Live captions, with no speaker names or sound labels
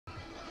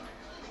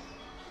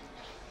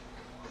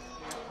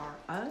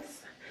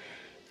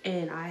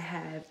And I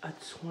have a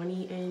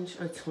 20 inch,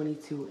 a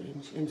 22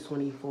 inch, and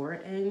 24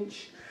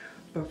 inch.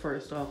 But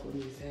first off, let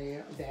me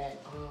say that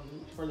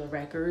for the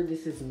record,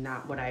 this is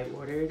not what I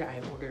ordered. I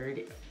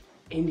ordered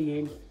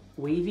Indian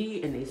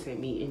wavy and they sent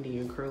me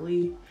Indian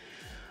curly.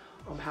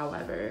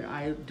 However,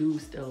 I do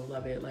still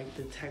love it. Like,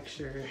 the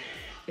texture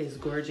is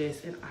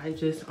gorgeous, and I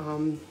just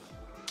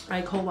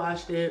I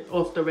co-washed it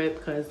off the rip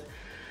because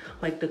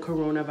like the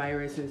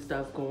coronavirus and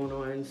stuff going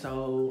on.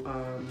 So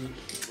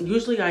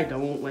usually I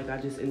don't, like, I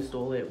just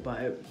install it,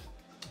 but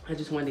I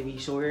just wanted to be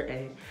sure.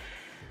 And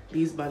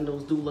these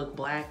bundles do look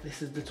black.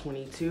 This is the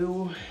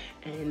 22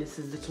 and this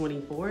is the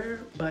 24.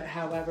 But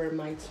however,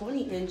 my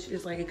 20 inch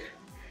is like,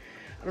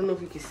 I don't know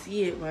if you can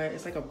see it, but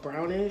it's like a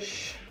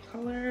brownish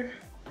color.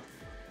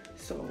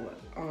 So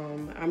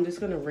I'm just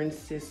gonna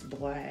rinse this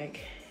black,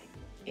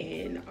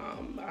 and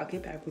I'll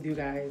get back with you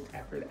guys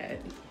after that.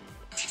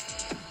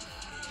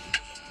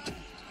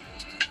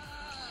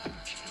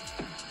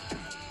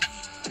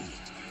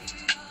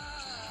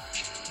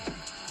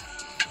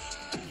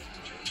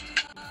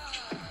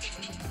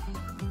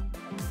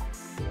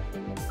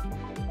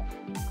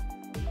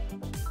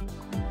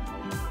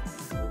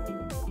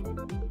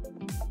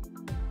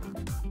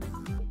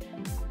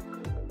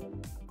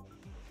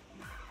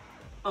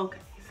 Okay,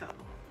 so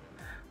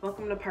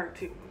welcome to part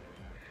 2.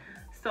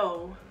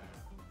 So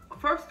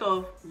first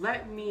off,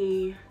 let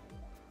me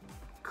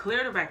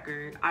clear the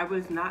record. I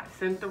was not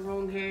sent the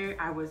wrong hair.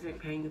 I wasn't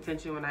paying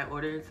attention when I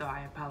ordered, so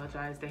I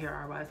apologize. The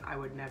hair I was, I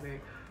would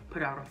never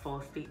put out a full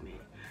statement.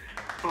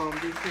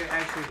 This hair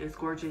actually is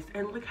gorgeous,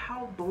 and look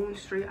how bone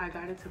straight I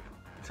got it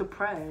to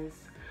press.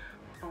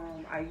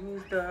 I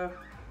used the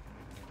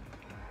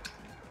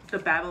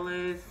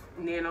Babyliss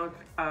Nano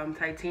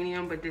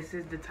Titanium, but this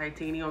is the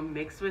titanium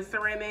mixed with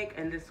ceramic,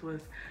 and this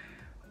was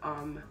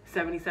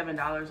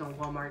 $77 on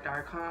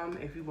Walmart.com.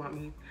 If you want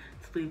me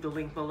to leave the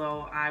link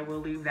below, I will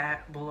leave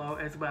that below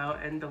as well,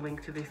 and the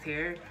link to this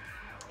hair,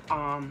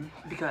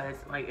 because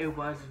like it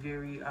was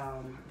very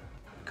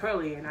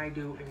curly, and I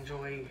do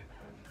enjoy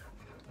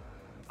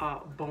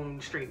bone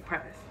straight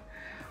press.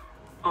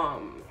 But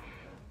I'm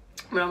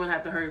gonna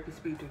have to hurry up and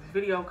speed through this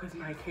video because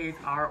my kids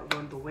are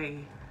on the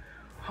way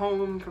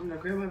home from their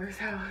grandmother's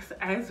house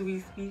as we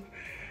speak.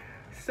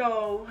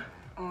 So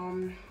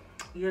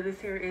yeah,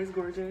 this hair is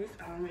gorgeous,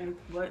 and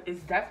but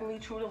it's definitely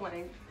true to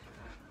length.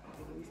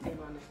 Let me stand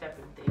on the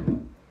stepping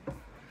thing.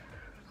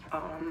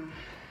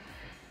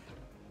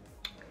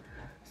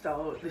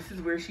 So this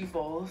is where she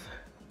falls.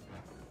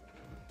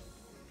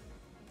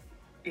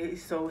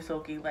 It's so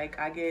silky. Like,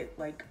 I get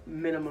like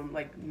minimum,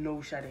 like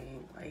no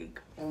shedding,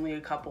 like only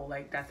a couple,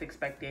 like that's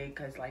expected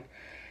because like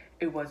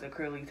it was a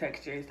curly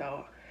texture.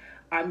 So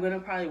I'm gonna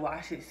probably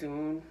wash it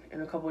soon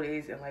in a couple of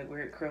days and like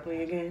wear it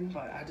curly again,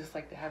 but I just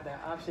like to have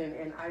that option.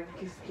 And I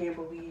just can't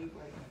believe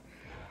like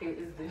it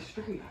is this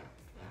straight.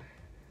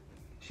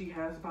 She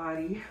has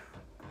body.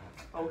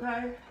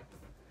 Okay.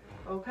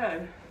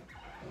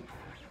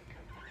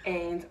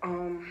 And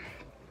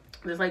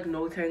there's like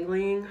no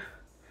tangling.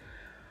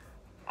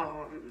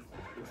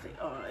 Let's see,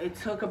 it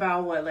took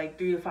about what, like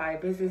 3 to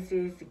 5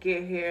 businesses to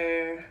get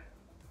here.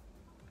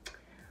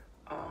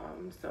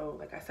 So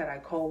like I said, I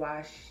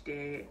co-washed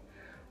it.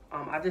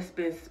 I've just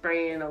been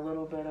spraying a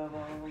little bit of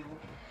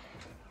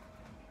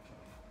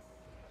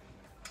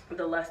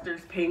the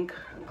Luster's Pink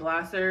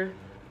Glosser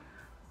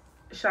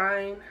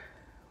Shine.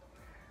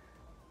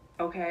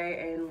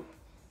 Okay, and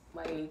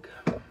like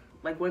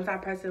once I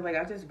pressed it, like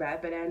I just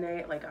wrap it at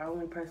night. Like I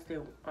only pressed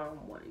it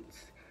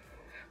once.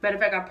 Matter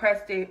of fact, I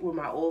pressed it with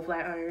my old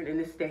flat iron, and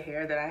this is the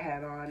hair that I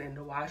had on in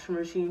the washing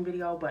machine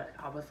video, but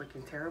I was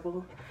looking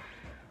terrible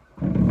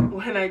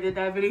when I did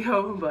that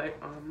video. But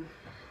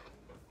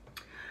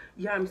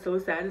yeah, I'm so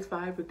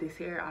satisfied with this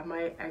hair. I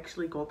might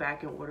actually go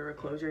back and order a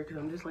closure because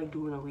I'm just like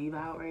doing a leave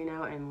out right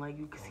now, and like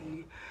you can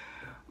see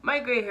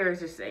my gray hair is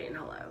just saying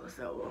hello.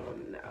 So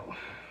no,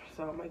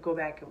 so I might go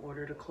back and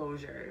order the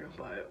closure.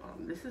 But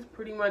this is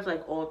pretty much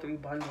like all 3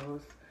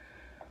 bundles.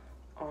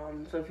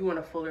 So if you want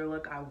a fuller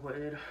look, I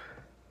would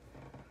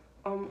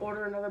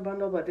order another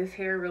bundle, but this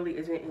hair really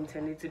isn't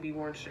intended to be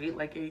worn straight.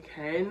 Like it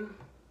can,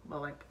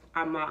 but like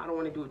I don't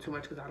want to do it too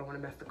much because I don't want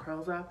to mess the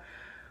curls up.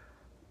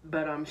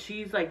 But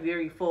she's like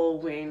very full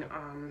when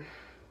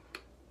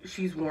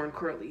she's worn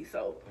curly.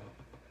 So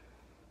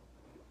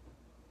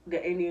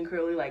the Indian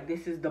curly, like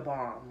this is the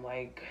bomb.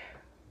 Like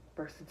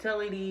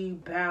versatility,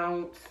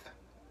 bounce,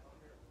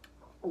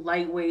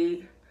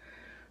 lightweight,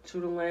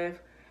 true to length.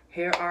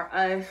 Hair are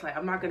us. Like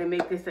I'm not gonna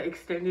make this an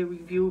extended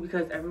review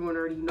because everyone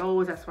already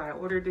knows. That's why I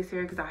ordered this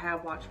hair, because I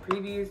have watched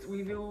previous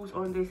reviews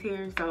on this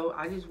hair. So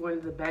I just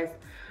wanted the best.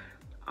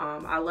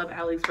 I love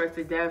AliExpress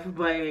to death,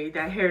 but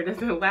that hair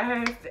doesn't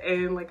last.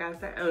 And like I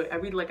said,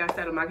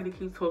 I'm not gonna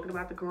keep talking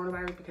about the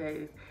coronavirus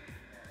because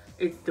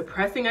it's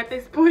depressing at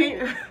this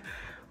point.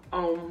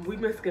 We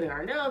miss getting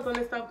our nails on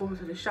and stuff, going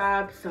to the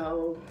shop.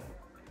 So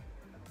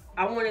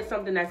I wanted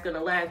something that's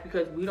gonna last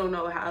because we don't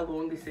know how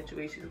long this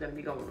situation is gonna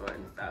be going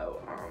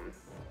on.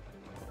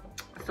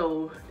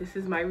 So this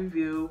is my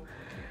review.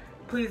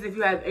 Please, if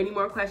you have any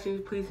more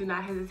questions, please do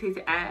not hesitate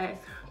to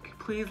ask.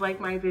 please like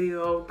my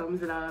video,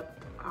 thumbs it up.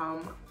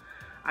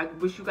 I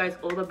wish you guys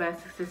all the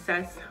best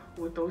success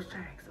with those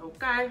checks,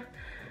 okay?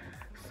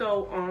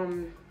 So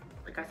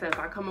like I said, if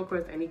I come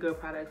across any good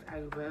products,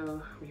 I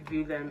will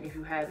review them. If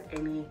you have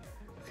any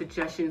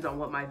suggestions on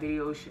what my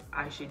videos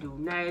I should do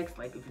next,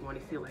 like if you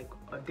want to see like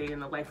a day in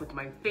the life with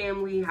my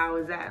family, how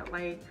is that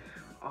like?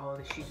 Oh,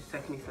 she just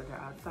texted me, said they're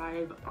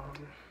outside.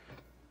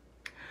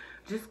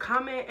 Just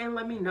comment and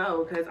let me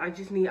know, because I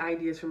just need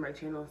ideas for my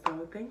channel.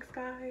 So thanks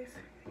guys,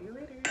 see you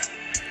later.